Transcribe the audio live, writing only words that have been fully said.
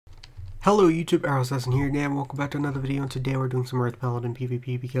Hello YouTube, Arrow Assassin here, and welcome back to another video. And today we're doing some Earth Paladin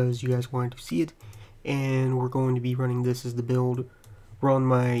PvP because you guys wanted to see it, and we're going to be running this as the build. We're on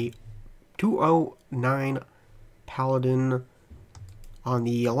my 209 Paladin on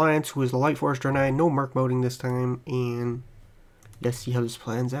the Alliance, who is the Light Forester 9, no Merc moding this time, and let's see how this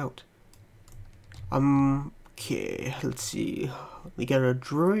plans out. Okay, let's see. We got a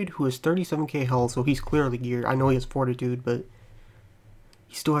droid who has 37k health, so he's clearly geared. I know he has fortitude, but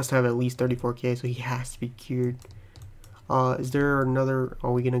he still has to have at least 34k, so he has to be cured. Is there another...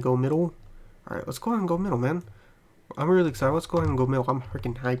 Are we going to go middle? Alright, let's go ahead and go middle, man. I'm really excited. Let's go ahead and go middle. I'm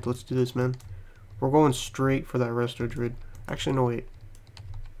freaking hyped. Let's do this, man. We're going straight for that Resto Druid. Actually, no, wait.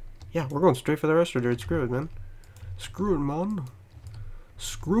 Yeah, we're going straight for the Resto Druid. Screw it, man. Screw it, man.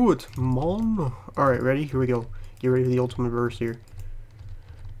 Screw it, man. Alright, ready? Here we go. Get ready for the ultimate burst here.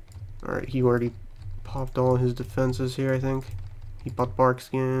 Alright, he already popped all his defenses here, I think. He bought bark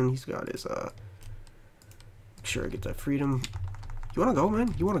skin. He's got his, make sure I get that freedom. You wanna go,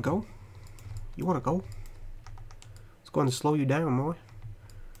 man? You wanna go? You wanna go? Let's go and slow you down, boy.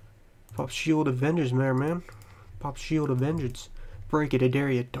 Pop shield of vengeance, man. Pop shield of vengeance. Break it, I dare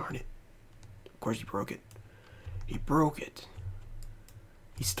you. Darn it. Of course he broke it. He broke it.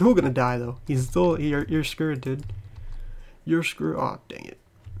 He's still gonna die, though. He's still, you're screwed, dude. You're screwed. Aw, dang it.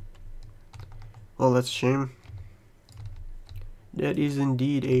 Well, that's a shame. That is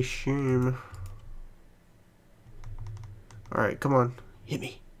indeed a shame. Alright, come on. Hit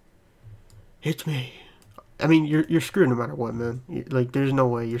me. Hit me. I mean, you're screwed no matter what, man. Like, there's no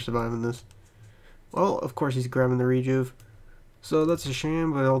way you're surviving this. Well, of course he's grabbing the rejuve. So that's a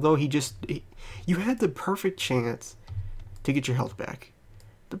shame, but although you had the perfect chance to get your health back.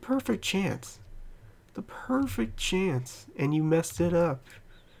 The perfect chance. The perfect chance. And you messed it up.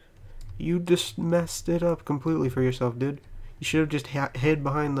 You just messed it up completely for yourself, dude. You should have just hid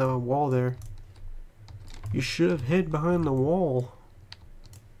behind the wall there. You should have hid behind the wall.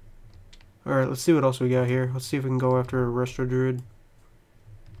 Alright, let's see what else we got here. Let's see if we can go after a Resto Druid.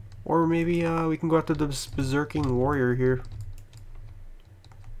 Or maybe we can go after the Berserking Warrior here.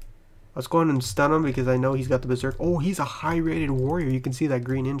 Let's go ahead and stun him because I know he's got the Berserk. Oh, he's a high-rated warrior. You can see that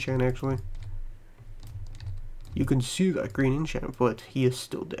green enchant, actually. You can see that green enchant, but he is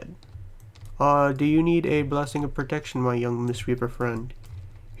still dead. Do you need a blessing of protection, my young Mistweeper friend?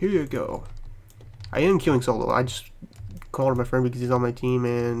 Here you go. I am killing solo. I just called him my friend because he's on my team,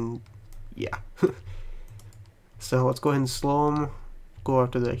 and yeah. So let's go ahead and slow him. Go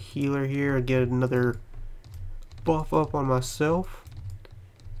after the healer here and get another buff up on myself.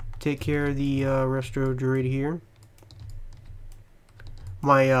 Take care of the Resto Druid here.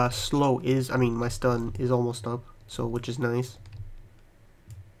 My my stun is almost up, so which is nice.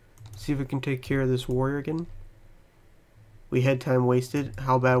 See if we can take care of this warrior again. We had time wasted.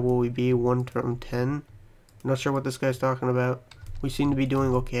 How bad will we be? 1 from 10. Not sure what this guy's talking about. We seem to be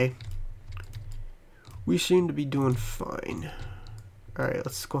doing okay. We seem to be doing fine. Alright,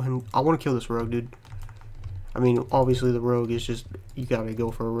 let's go ahead and... I want to kill this rogue, dude. I mean, obviously the rogue is just... You gotta go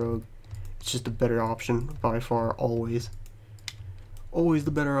for a rogue. It's just a better option, by far, always. Always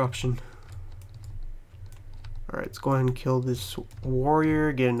the better option. Alright, let's go ahead and kill this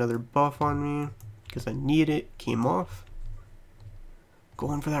warrior, get another buff on me, because I need it. Came off.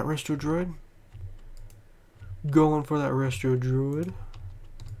 Going for that Resto Druid. Going for that Resto Druid.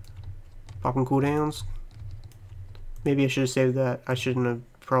 Popping cooldowns. Maybe I should have saved that. I shouldn't have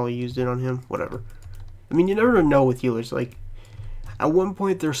probably used it on him. Whatever. I mean, you never know with healers. Like, at one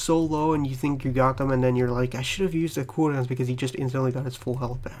point they're so low and you think you got them, and then you're like, I should have used the cooldowns because he just instantly got his full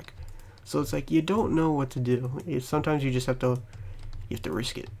health back. So it's like, you don't know what to do. Sometimes you just have to,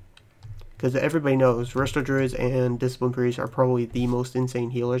 risk it. Because everybody knows, Resto Druids and Discipline Priests are probably the most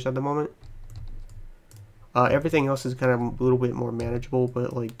insane healers at the moment. Everything else is kind of a little bit more manageable,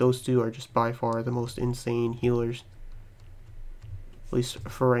 but like those two are just by far the most insane healers. At least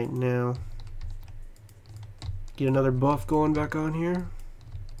for right now. Get another buff going back on here.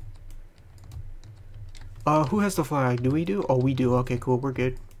 Who has the flag? Do we do? Oh, we do. Okay, cool. We're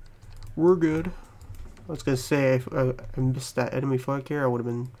good. We're good. I was gonna say if I missed that enemy flag here, I would have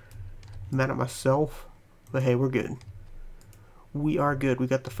been mad at myself. But hey, we're good. We are good. We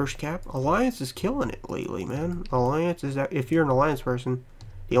got the first cap. Alliance is killing it lately, man. Alliance is that. If you're an Alliance person,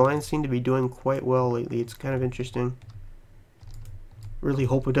 the Alliance seem to be doing quite well lately. It's kind of interesting. Really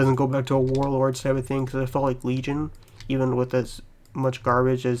hope it doesn't go back to a Warlords type of thing, because I felt like Legion, even with as much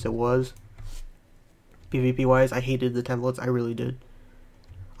garbage as it was, PvP wise, I hated the templates. I really did.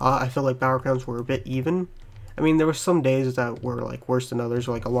 I feel like battlegrounds were a bit even. I mean, there were some days that were like worse than others,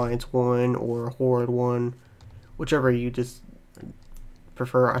 like Alliance 1 or Horde 1, whichever you just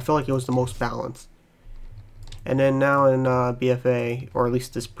prefer. I feel like it was the most balanced. And then now in BFA, or at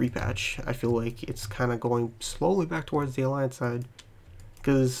least this pre-patch, I feel like it's kind of going slowly back towards the Alliance side.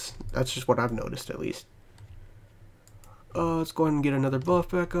 Because that's just what I've noticed, at least. Let's go ahead and get another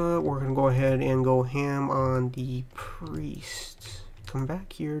buff back up. We're going to go ahead and go ham on the priest. Come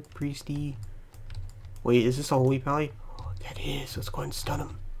back here, priesty. Wait, is this a holy pally? Oh, that is. Let's go ahead and stun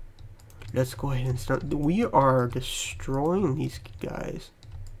him. Let's go ahead and stun. We are destroying these guys.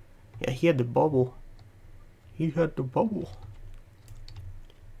 Yeah, he had the bubble. He had the bubble.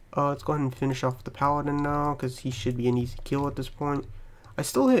 Let's go ahead and finish off the paladin now, because he should be an easy kill at this point. I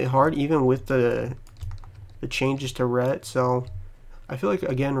still hit hard even with the changes to Rhett, so I feel like,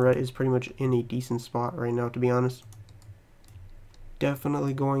 again, Rhett is pretty much in a decent spot right now, to be honest.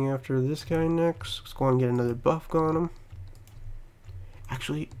 Definitely going after this guy next. Let's go and get another buff on him.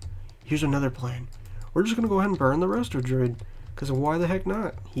 Actually, here's another plan. We're just going to go ahead and burn the Resto Druid, because why the heck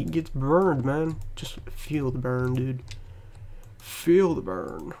not? He gets burned, man. Just feel the burn, dude. Feel the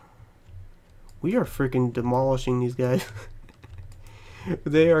burn. We are freaking demolishing these guys.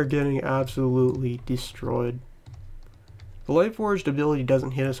 They are getting absolutely destroyed. The Lightforged ability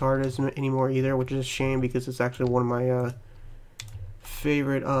doesn't hit as hard as anymore either, which is a shame because it's actually one of my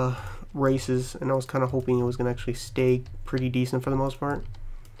favorite races, and I was kind of hoping it was going to actually stay pretty decent for the most part.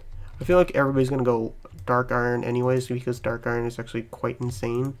 I feel like everybody's going to go Dark Iron anyways, because Dark Iron is actually quite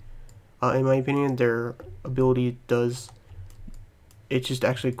insane. In my opinion, their ability it's just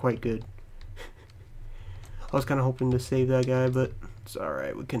actually quite good. I was kind of hoping to save that guy, but it's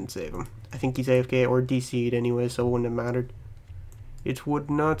alright, we couldn't save him. I think he's AFK or DC'd anyway, so it wouldn't have mattered. It would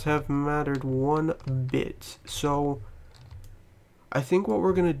not have mattered one bit. So, I think what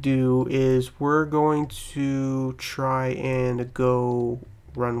we're going to do is we're going to try and go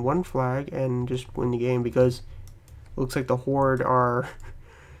run one flag and just win the game, because it looks like the Horde are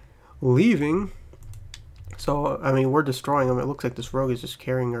leaving. So, I mean, we're destroying them. It looks like this rogue is just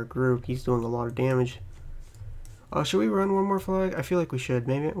carrying our group. He's doing a lot of damage. Should we run one more flag? I feel like we should.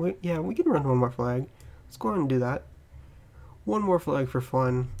 Maybe. Yeah, we can run one more flag. Let's go ahead and do that. One more flag for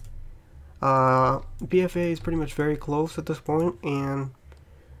fun. BFA is pretty much very close at this point, and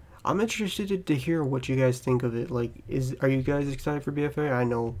I'm interested to hear what you guys think of it. Like, are you guys excited for BFA? I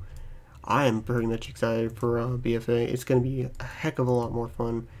know I am pretty much excited for BFA. It's going to be a heck of a lot more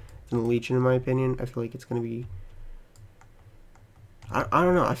fun than Legion, in my opinion. I feel like it's going to be... I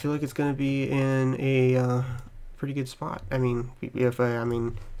don't know. I feel like it's going to be in a pretty good spot. I mean, BFA, I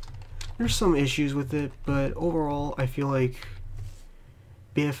mean, there's some issues with it, but overall, I feel like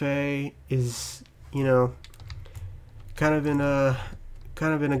BFA is, you know, kind of in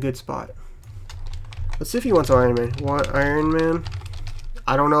a good spot. Let's see if he wants Iron Man. Want Iron Man?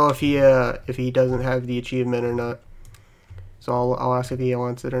 I don't know if he doesn't have the achievement or not. So I'll ask if he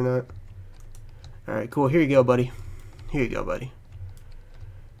wants it or not. All right, cool. Here you go, buddy. Here you go, buddy.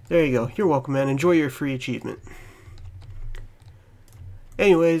 There you go. You're welcome, man. Enjoy your free achievement.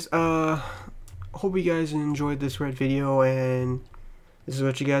 Anyways, hope you guys enjoyed this red video, and this is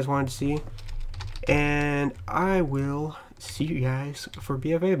what you guys wanted to see. And I will see you guys for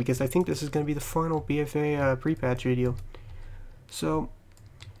BFA, because I think this is going to be the final BFA pre-patch video. So,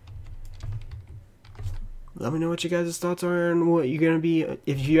 let me know what you guys' thoughts are and what you're going to be.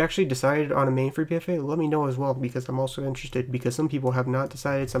 If you actually decided on a main for BFA, let me know as well, because I'm also interested, because some people have not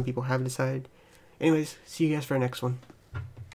decided, some people have decided. Anyways, see you guys for the next one.